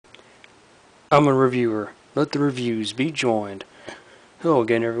I'm a reviewer. Let the reviews be joined. Hello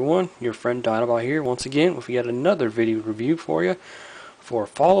again, everyone. Your friend Dinobot here once again with yet another video review for you for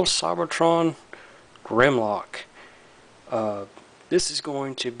Fall of Cybertron Grimlock. This is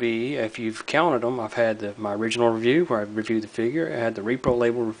going to be, if you've counted them, I've had my original review where I reviewed the figure. I had the repro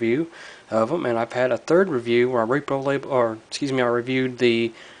label review of them, and I've had a third review where I reviewed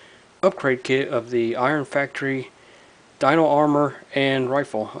the upgrade kit of the Iron Factory Dino Armor and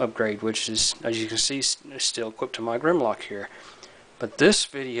Rifle upgrade, which is, as you can see, still equipped to my Grimlock here. But this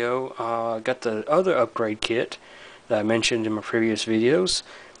video got the other upgrade kit that I mentioned in my previous videos,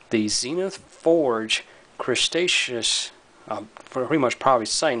 the Zenith Forge Cretaceous, pretty much probably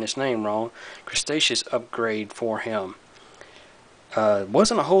saying this name wrong, Cretaceous upgrade for him.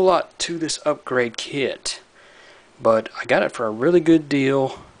 Wasn't a whole lot to this upgrade kit, but I got it for a really good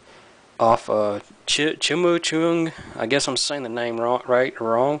deal off Chimuchung, I guess I'm saying the name right or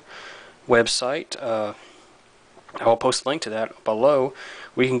wrong, website. I'll post a link to that below.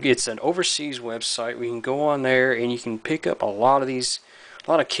 It's an overseas website. We can go on there and you can pick up a lot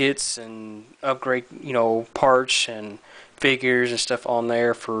of kits and upgrade, parts and figures and stuff on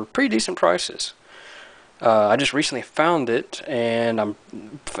there for pretty decent prices. I just recently found it, and I'm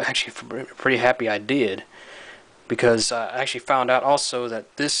actually pretty happy I did, because I actually found out also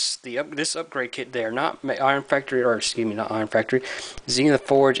that this upgrade kit there, not Iron Factory, or excuse me, not Iron Factory, Zenith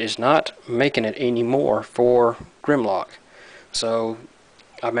Forge is not making it anymore for Grimlock. So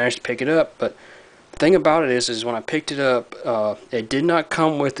I managed to pick it up, but the thing about it is when I picked it up, it did not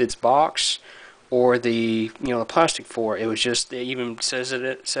come with its box or the the plastic for it. It was just, it even said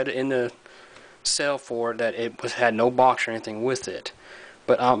it in the sale for it that it had no box or anything with it.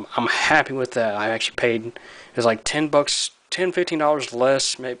 But I'm happy with that. I actually paid, it was like $10-15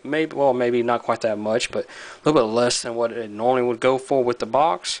 less, maybe not quite that much, but a little bit less than what it normally would go for with the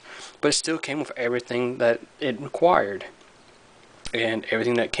box. But it still came with everything that it required, and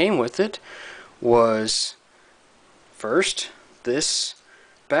everything that came with it was, first, this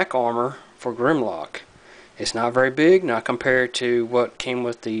back armor for Grimlock. It's not very big, not compared to what came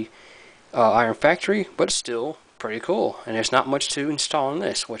with the Iron Factory, but it's still pretty cool, and there's not much to install in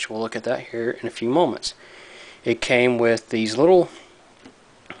this, which we'll look at that here in a few moments. It came with these little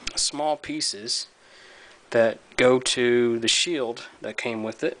small pieces that go to the shield that came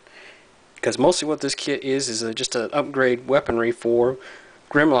with it, because mostly what this kit is just an upgrade weaponry for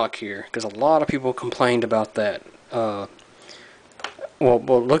Grimlock here, because a lot of people complained about that. We'll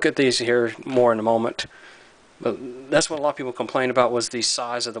look at these here more in a moment, but that's what a lot of people complained about, was the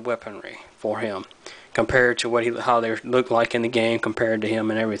size of the weaponry for him compared to how they look like in the game compared to him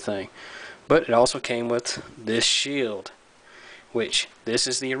and everything. But it also came with this shield, which this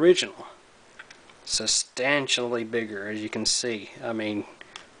is the original, substantially bigger, as you can see. I mean,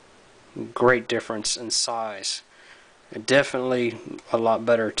 great difference in size, definitely a lot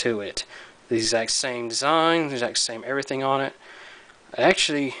better to it. The exact same design, the exact same everything on it.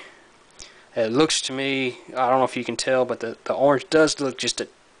 Actually, it looks to me, I don't know if you can tell, but the orange does look just a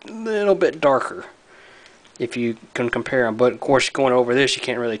little bit darker if you can compare them. But of course, going over this, you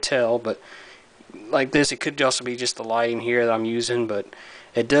can't really tell. But like this, it could also be just the lighting here that I'm using, but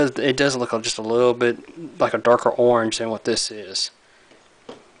it does look just a little bit like a darker orange than what this is.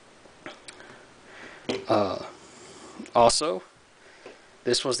 Also,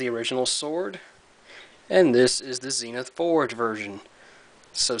 this was the original sword, and this is the Zenith Forge version,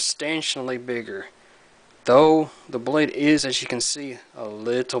 substantially bigger, though the blade is, as you can see, a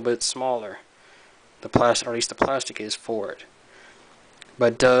little bit smaller. The plastic, or at least the plastic is for it,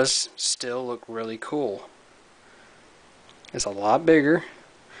 but does still look really cool. It's a lot bigger.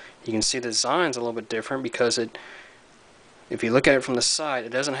 You can see the design's a little bit different because if you look at it from the side,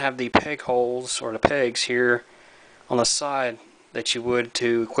 it doesn't have the peg holes or the pegs here on the side that you would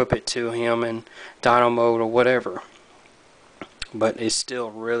to equip it to him in Dino mode or whatever. But it's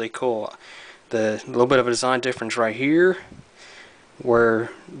still really cool. The little bit of a design difference right here, where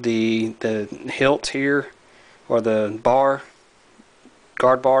the hilt here, or the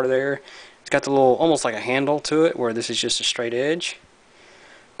guard bar there, it's got the little, almost like a handle to it, where this is just a straight edge,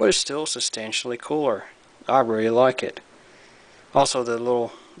 but it's still substantially cooler. I really like it.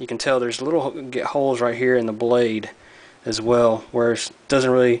 Also, you can tell there's little holes right here in the blade as well, where it's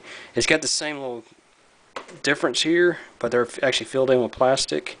got the same little difference here, but they're actually filled in with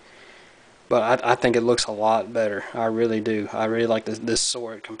plastic. But I think it looks a lot better. I really do. I really like this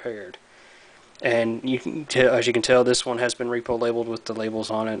sword compared. And you can tell, as you can tell, this one has been repo labeled with the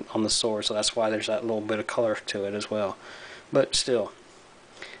labels on it on the sword, so that's why there's that little bit of color to it as well. But still,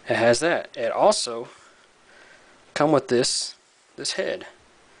 it has that. It also come with this head.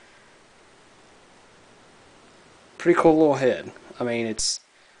 Pretty cool little head. I mean, it's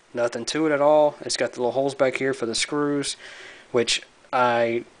nothing to it at all. It's got the little holes back here for the screws, which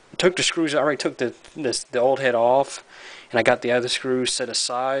I took the screws. I already took the old head off, and I got the other screws set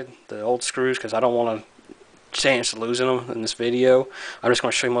aside, the old screws, because I don't want a chance of losing them in this video. I'm just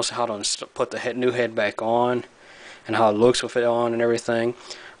going to show you mostly how to put the new head back on and how it looks with it on and everything.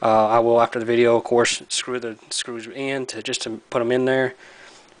 I will, after the video, of course, screw the screws in just to put them in there.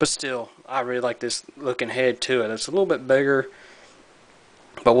 But still, I really like this looking head to it. It's a little bit bigger,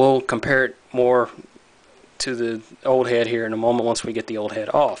 but we'll compare it more to the old head here in a moment once we get the old head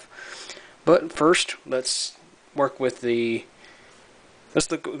off. But first, let's work with go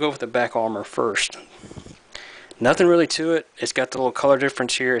with the back armor first. Nothing really to it. It's got the little color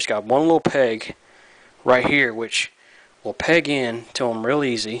difference here. It's got one little peg right here, which will peg in to them real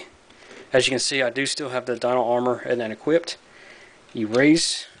easy. As you can see, I do still have the dino armor and then equipped.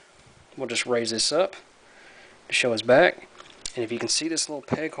 We'll just raise this up to show his back. And if you can see this little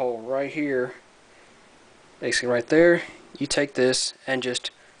peg hole right here, basically right there, you take this and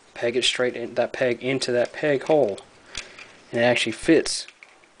just peg it straight in that peg into that peg hole. And it actually fits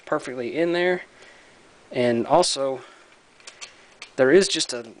perfectly in there. And also, there is just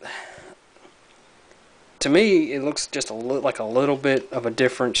to me, it looks just like a little bit of a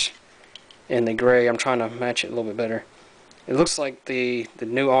difference in the gray. I'm trying to match it a little bit better. It looks like the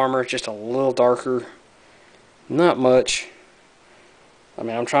new armor is just a little darker. Not much. I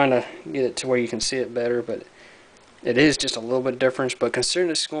mean, I'm trying to get it to where you can see it better, but it is just a little bit different. But considering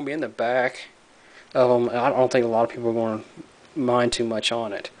this is going to be in the back of them, I don't think a lot of people are going to mind too much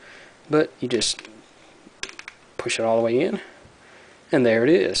on it. But you just push it all the way in, and there it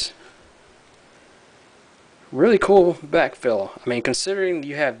is. Really cool backfill. I mean, considering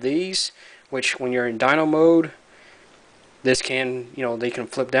you have these, which when you're in dyno mode, this can, they can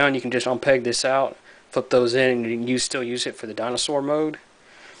flip down. You can just unpeg this out, flip those in, and you still use it for the dinosaur mode.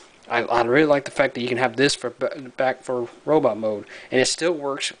 I really like the fact that you can have this for back for robot mode, and it still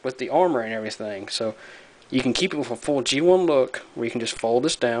works with the armor and everything. So you can keep it with a full G1 look, where you can just fold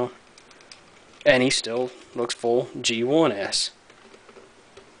this down, and he still looks full G1S.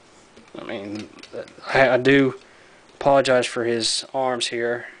 I mean, I do apologize for his arms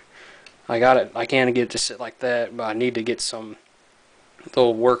here. I can't get it to sit like that, but I need to get some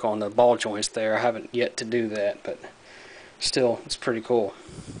little work on the ball joints there. I haven't yet to do that, but still, it's pretty cool.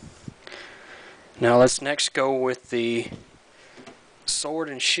 Now let's next go with the sword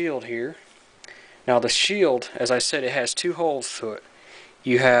and shield here. Now the shield, as I said, it has two holes to it.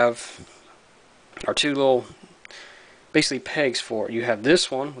 You have our two little basically pegs for it. You have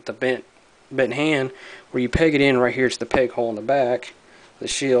this one with the bent hand where you peg it in right here to the peg hole in the back, the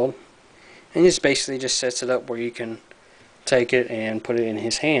shield. And this basically just sets it up where you can take it and put it in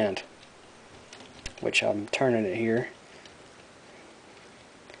his hand, which I'm turning it here.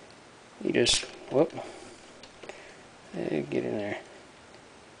 You just, whoop, get in there.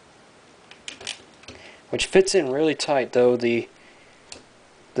 Which fits in really tight, though. The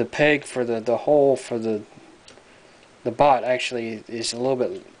peg for the hole for the bot actually is a little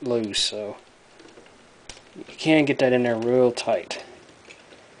bit loose, so you can get that in there real tight.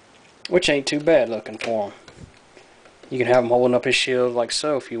 Which ain't too bad looking for him. You can have him holding up his shield like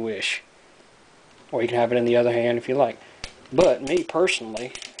so if you wish. Or you can have it in the other hand if you like. But me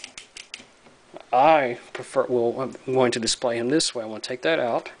personally, I prefer, I'm going to display him this way. I want to take that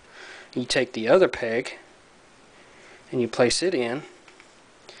out. You take the other peg and you place it in,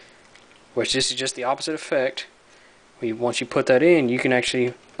 which this is just the opposite effect. Once you put that in, you can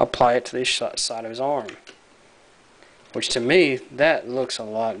actually apply it to this side of his arm. Which to me, that looks a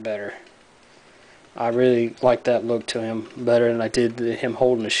lot better. I really like that look to him better than I did him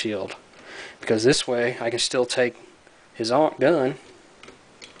holding the shield. Because this way, I can still take his gun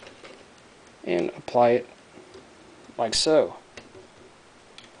and apply it like so.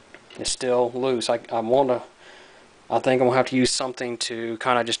 It's still loose. I think I'm going to have to use something to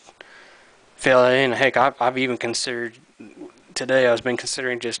kind of just fill it in. Heck, I've even considered, today I've been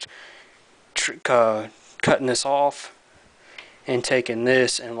considering just cutting this off and taking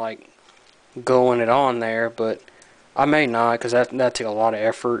this and like gluing it on there, but I may not, because that takes a lot of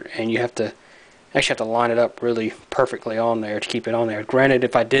effort, and you actually have to line it up really perfectly on there to keep it on there. Granted,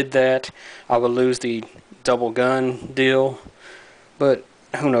 if I did that, I would lose the double gun deal, but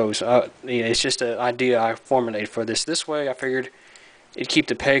who knows? It's just an idea I formulated for this. This way, I figured it'd keep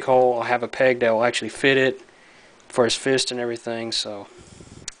the peg hole. I'll have a peg that will actually fit it for his fist and everything, so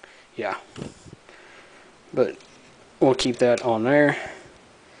yeah. But we'll keep that on there.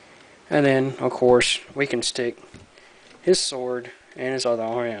 And then, of course, we can stick his sword in his other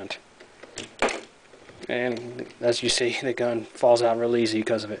hand. And as you see, the gun falls out real easy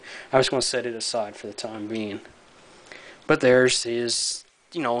because of it. I'm just going to set it aside for the time being. But there's his,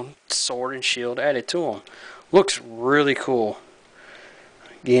 you know, sword and shield added to him. Looks really cool.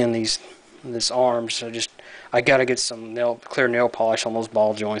 Again, this arms are just, I gotta get some clear nail polish on those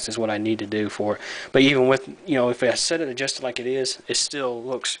ball joints is what I need to do for it. But even with, you know, if I set it adjusted like it is, it still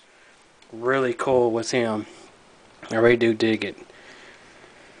looks really cool with him. I really do dig it.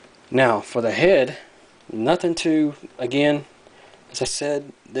 Now for the head, nothing to, again, as I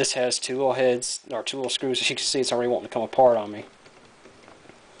said, this has two little heads, or two little screws. As you can see, it's already wanting to come apart on me.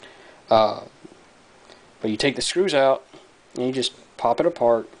 But you take the screws out, and you just pop it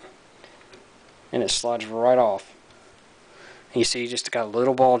apart, and it slides right off. And you see, you just got a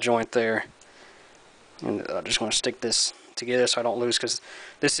little ball joint there. And I just want to stick this together so I don't lose, because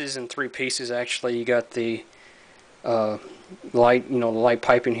this is in 3 pieces actually. You got the light, you know, the light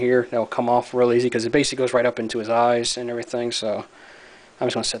pipe in here that'll come off real easy because it basically goes right up into his eyes and everything. So I'm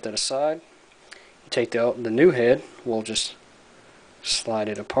just going to set that aside. You take the new head, we'll just slide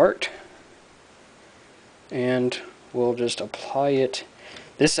it apart, and we'll just apply it.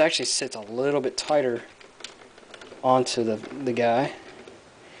 This actually sits a little bit tighter onto the guy.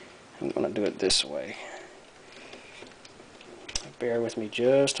 I'm going to do it this way. Bear with me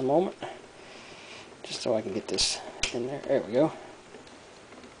just a moment, just so I can get this in there. There we go.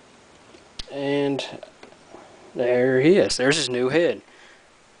 And there he is. There's his new head.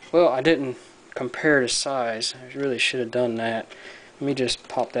 Well, I didn't compare the size. I really should have done that. Let me just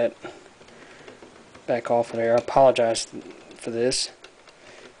pop that back off of there. I apologize for this.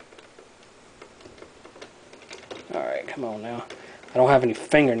 Alright, come on now. I don't have any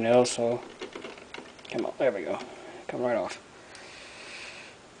fingernails, so come on. There we go. Come right off.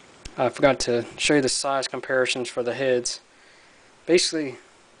 I forgot to show you the size comparisons for the heads. Basically,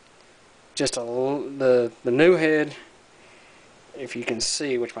 just the new head, if you can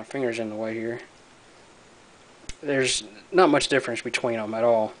see, which my finger's in the way here, there's not much difference between them at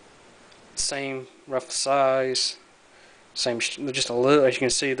all. Same rough size, same, just a little. As you can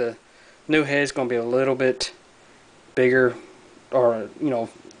see, the new head's going to be a little bit bigger, or you know,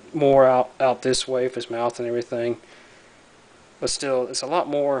 more out this way for his mouth and everything. But still, it's a lot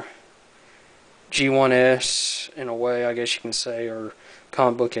more G1S in a way, I guess you can say, or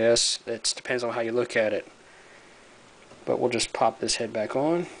comic book S. It depends on how you look at it. But we'll just pop this head back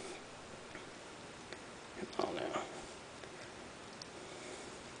on. Come on now.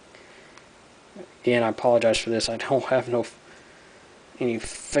 Again, I apologize for this. I don't have any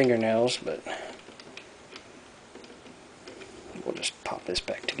fingernails, but we'll just pop this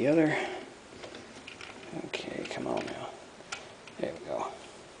back together. Okay, come on now. There we go.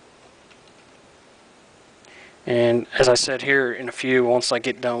 And as I said here, in a few, once I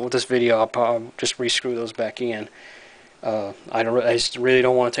get done with this video, I'll probably just re-screw those back in. I just really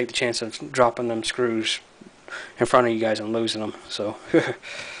don't want to take the chance of dropping them screws in front of you guys and losing them. So,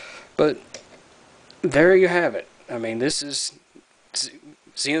 but there you have it. I mean, this is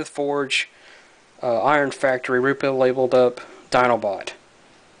Zenith Forge, Iron Factory, rebuild labeled up Dinobot.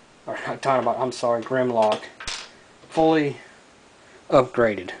 Or not Dinobot, I'm sorry, Grimlock. Fully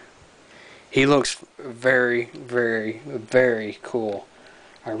upgraded. He looks very, very, very cool.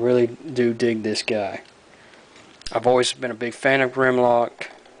 I really do dig this guy. I've always been a big fan of Grimlock.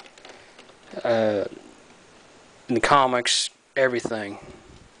 In the comics, everything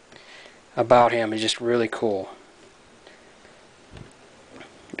about him is just really cool.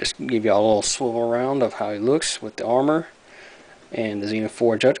 Just give you a little swivel around of how he looks with the armor and the Zenith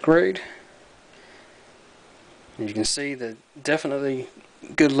Forge upgrade. As you can see, the definitely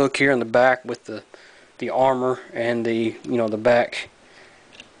good look here in the back with the armor and the the back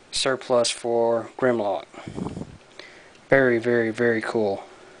surplus for Grimlock. Very, very, very cool.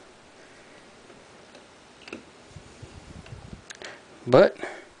 But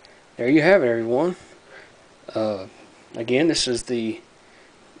there you have it, everyone. Again, this is the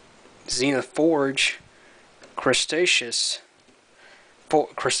Zenith Forge Cretaceous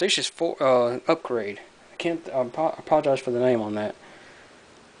upgrade. I apologize for the name on that.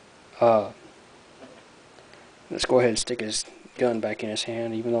 Let's go ahead and stick his gun back in his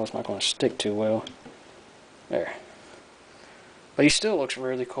hand, even though it's not going to stick too well. There. But he still looks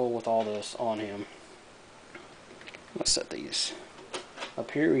really cool with all this on him. Let's set these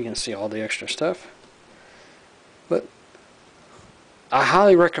up here. You can see all the extra stuff. But I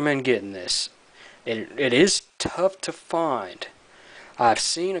highly recommend getting this. It is tough to find. I've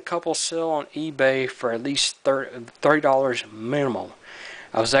seen a couple sell on eBay for at least $30 minimum.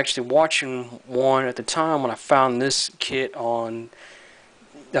 I was actually watching one at the time when I found this kit on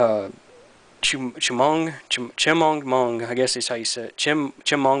Chimong Mung, I guess is how you say it.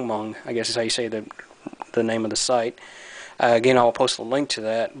 Chimong Mung, I guess is how you say the name of the site. Again, I'll post a link to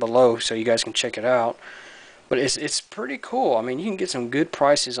that below so you guys can check it out. But it's pretty cool. I mean, you can get some good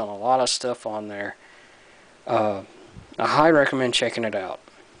prices on a lot of stuff on there. I highly recommend checking it out.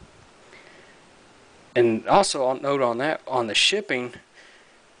 And also, I'll note on that, on the shipping,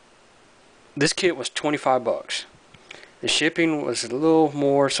 this kit was 25 bucks. The shipping was a little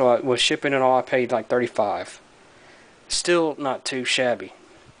more, so with shipping and all, I paid like 35. Still not too shabby.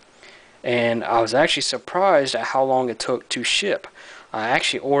 And I was actually surprised at how long it took to ship. I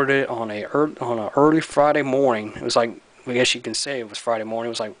actually ordered it on a early Friday morning. It was like, I guess you can say it was Friday morning.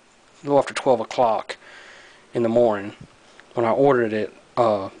 It was like a little after 12 o'clock in the morning when I ordered it.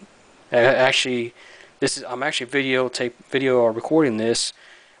 Actually, I'm actually video recording this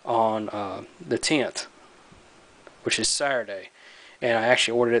on the 10th, which is Saturday, and I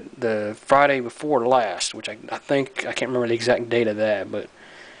actually ordered it the Friday before last, which I think, I can't remember the exact date of that, but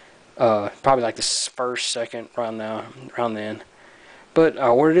probably like the first, second, around then. But I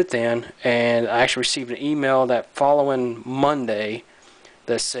ordered it then, and I actually received an email that following Monday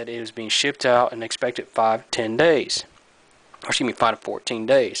that said it was being shipped out and expected 5 to 10 days. Or excuse me, 5 to 14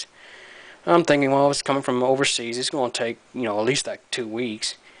 days. I'm thinking, well, it's coming from overseas. It's going to take, you know, at least like 2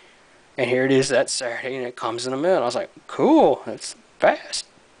 weeks. And here it is that Saturday, and it comes in the mail. I was like, cool, that's fast.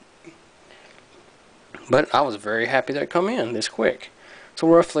 But I was very happy that it come in this quick. So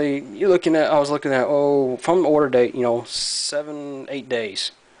roughly, I was looking at, from the order date, you know, 7-8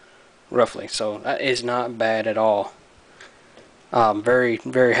 days, roughly. So that is not bad at all. I'm very,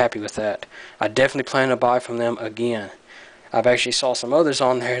 very happy with that. I definitely plan to buy from them again. I've actually saw some others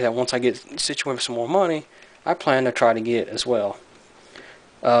on there that once I get situated with some more money, I plan to try to get as well.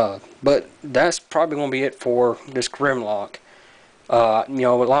 But that's probably going to be it for this Grimlock. You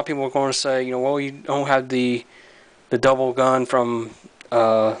know, a lot of people are going to say, you know, well, you don't have the double gun from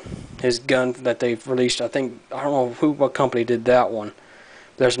his gun that they've released. I don't know what company did that one.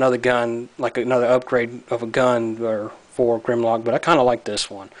 There's another gun, like another upgrade of a gun for Grimlock, but I kind of like this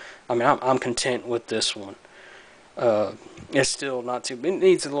one. I mean, I'm content with this one. It's still not too, it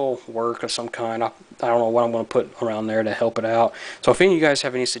needs a little work of some kind. I don't know what I'm going to put around there to help it out. So if any of you guys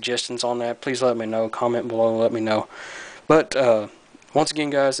have any suggestions on that, please let me know. Comment below and let me know. But once again,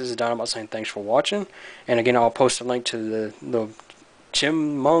 guys, this is Dynamite saying thanks for watching. And again, I'll post a link to the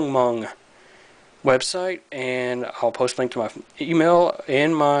Chimong website, and I'll post a link to my email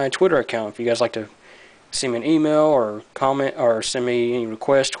and my Twitter account if you guys like to send me an email or comment or send me any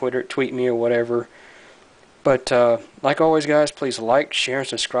requests, tweet me or whatever. But like always, guys, please like, share, and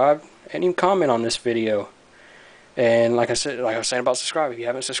subscribe, and even comment on this video. And like I was saying about subscribe, if you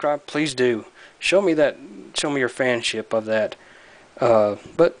haven't subscribed, please do. Show me your fanship of that.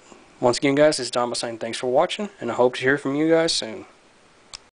 But once again, guys, this is Dom saying thanks for watching, and I hope to hear from you guys soon.